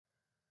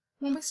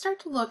When we start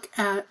to look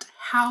at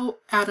how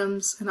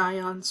atoms and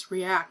ions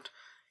react,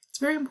 it's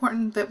very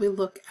important that we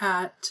look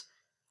at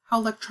how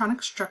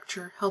electronic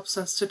structure helps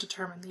us to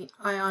determine the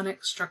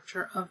ionic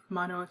structure of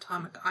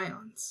monoatomic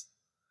ions.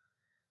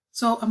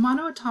 So a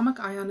monoatomic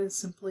ion is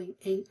simply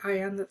an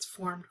ion that's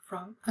formed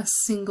from a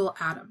single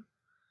atom.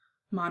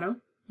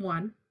 Mono,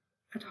 one,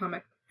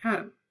 atomic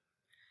atom.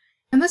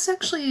 And this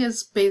actually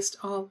is based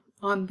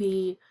on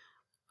the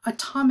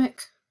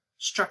atomic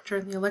structure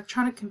and the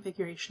electronic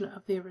configuration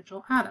of the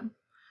original atom.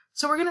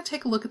 So we're going to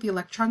take a look at the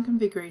electron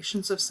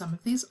configurations of some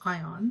of these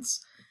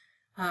ions.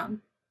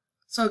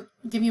 So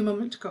I'll give you a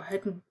moment to go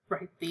ahead and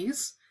write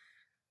these.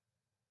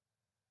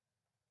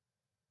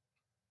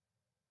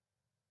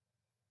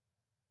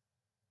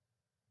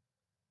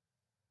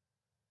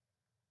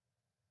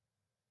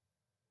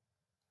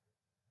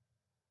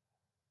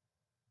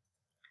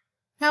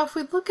 Now, if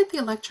we look at the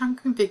electron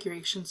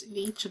configurations of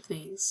each of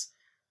these,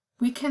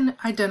 we can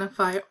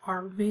identify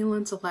our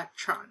valence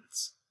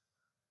electrons.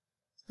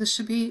 This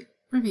should be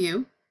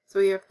review. So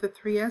we have the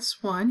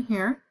 3s1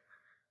 here,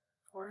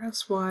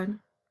 4s1,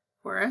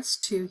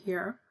 4s2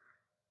 here,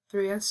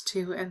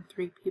 3s2, and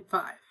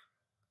 3p5.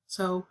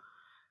 So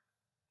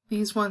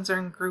these ones are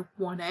in group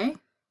 1a,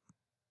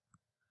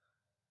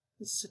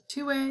 this is a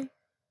 2a,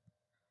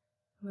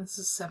 and this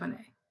is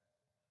 7a.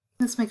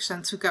 This makes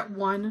sense. We've got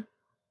one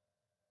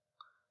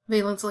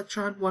valence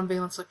electron, one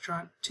valence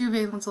electron, two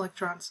valence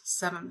electrons,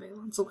 7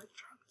 valence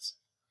electrons.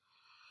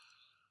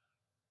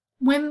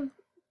 When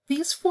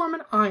these form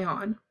an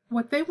ion,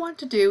 what they want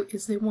to do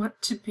is they want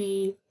to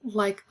be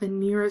like the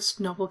nearest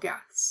noble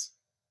gas.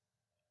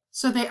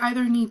 So they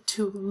either need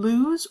to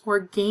lose or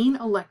gain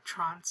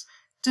electrons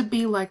to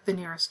be like the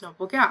nearest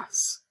noble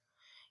gas.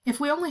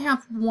 If we only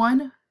have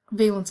one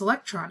valence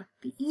electron,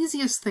 the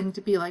easiest thing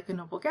to be like a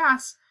noble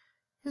gas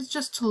is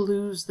just to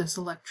lose this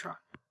electron.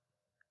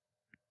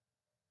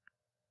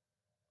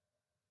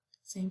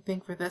 Same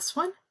thing for this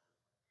one.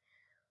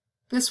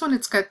 This one,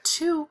 it's got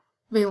two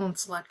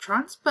valence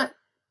electrons, but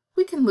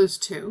we can lose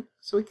two,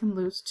 so we can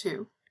lose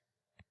two.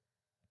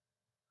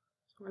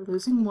 So we're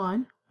losing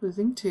one,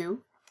 losing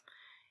two.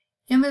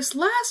 In this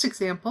last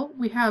example,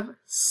 we have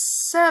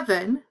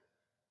 7.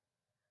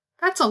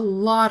 That's a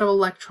lot of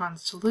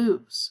electrons to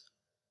lose.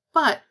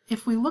 But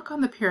if we look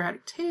on the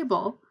periodic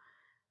table,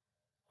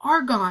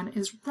 argon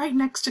is right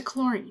next to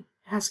chlorine.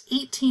 It has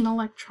 18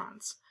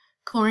 electrons.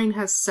 Chlorine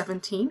has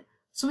 17.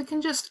 So we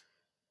can just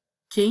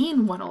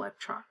gain one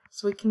electron.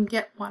 So we can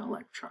get one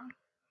electron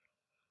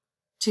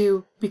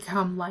to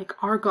become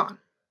like argon.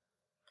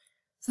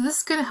 So this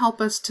is going to help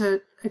us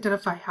to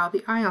identify how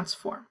the ions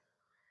form.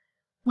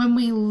 When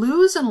we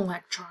lose an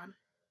electron,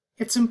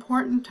 it's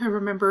important to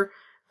remember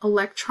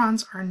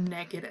electrons are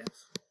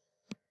negative.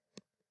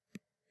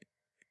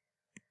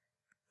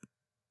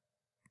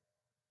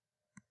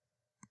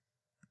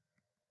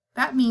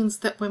 That means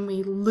that when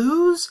we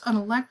lose an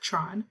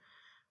electron,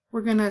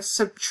 we're going to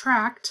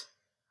subtract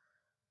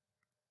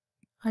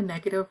a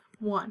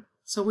 -1.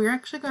 So we're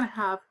actually going to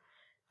have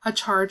a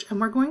charge,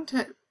 and we're going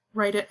to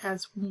write it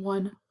as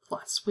 1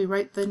 plus. We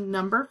write the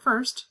number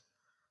first,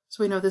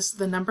 so we know this is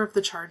the number of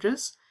the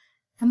charges,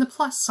 and the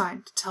plus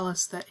sign to tell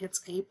us that it's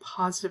a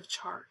positive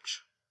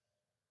charge.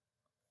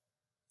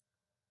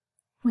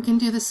 We can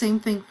do the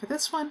same thing for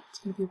this one. It's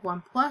going to be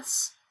 1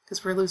 plus,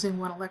 because we're losing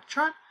one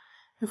electron.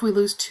 If we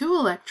lose 2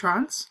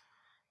 electrons,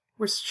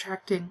 we're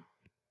subtracting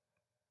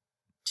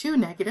 2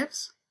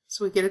 negatives,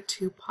 so we get a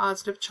 2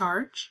 positive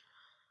charge.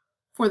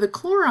 For the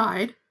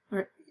chloride,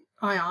 or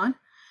ion,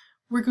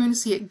 we're going to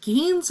see it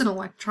gains an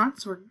electron,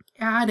 so we're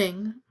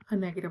adding a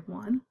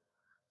 -1,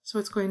 so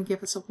it's going to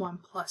give us a 1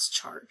 plus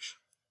charge.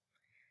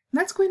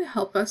 And that's going to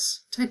help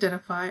us to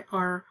identify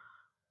our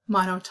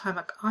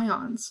monoatomic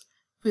ions.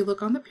 If we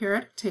look on the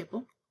periodic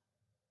table,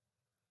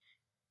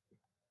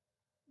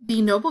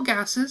 the noble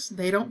gases,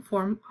 they don't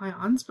form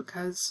ions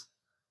because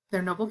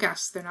they're noble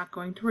gases. They're not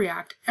going to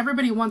react.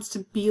 Everybody wants to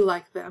be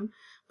like them,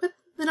 but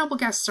the noble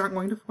gases aren't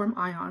going to form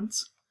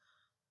ions.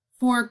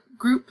 For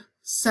group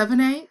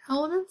 7a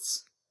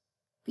elements,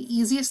 the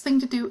easiest thing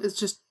to do is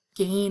just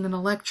gain an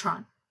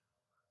electron.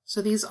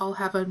 So these all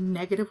have a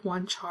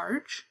 -1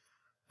 charge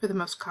for the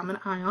most common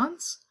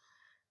ions.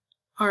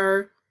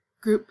 Our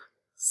group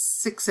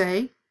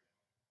 6a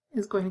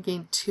is going to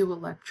gain 2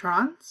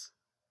 electrons.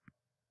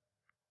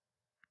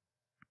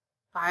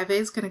 5a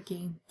is going to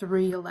gain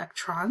 3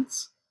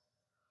 electrons.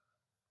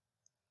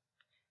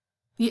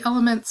 The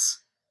elements,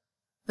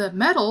 the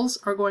metals,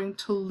 are going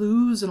to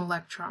lose an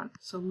electron.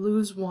 So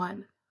lose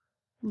 1,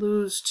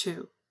 lose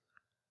 2,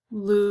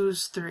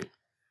 lose 3.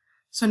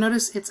 So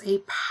notice it's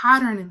a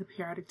pattern in the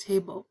periodic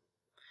table.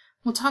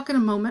 We'll talk in a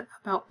moment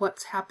about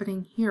what's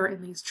happening here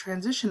in these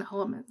transition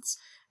elements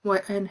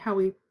and how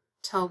we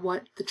tell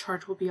what the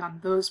charge will be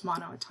on those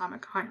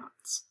monoatomic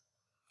ions.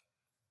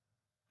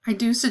 I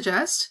do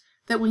suggest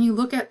that when you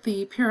look at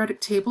the periodic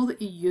table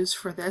that you use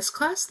for this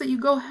class, that you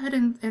go ahead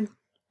and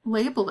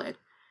label it.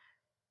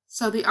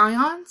 So the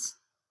ions,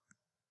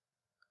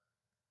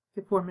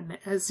 they form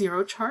a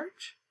 0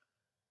 charge,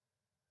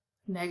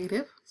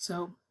 negative,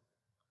 so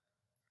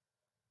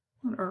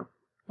or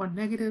 1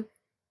 negative,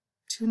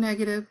 2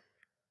 negative,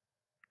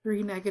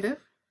 3 negative,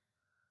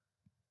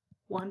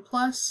 1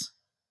 plus,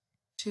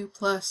 2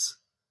 plus,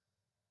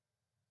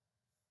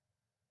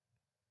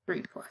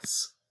 3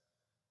 plus.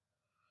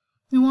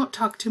 We won't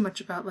talk too much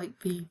about like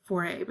the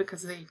 4A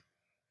because they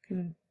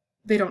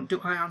don't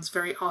do ions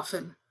very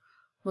often.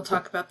 We'll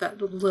talk about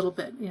that a little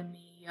bit in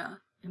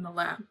the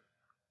lab.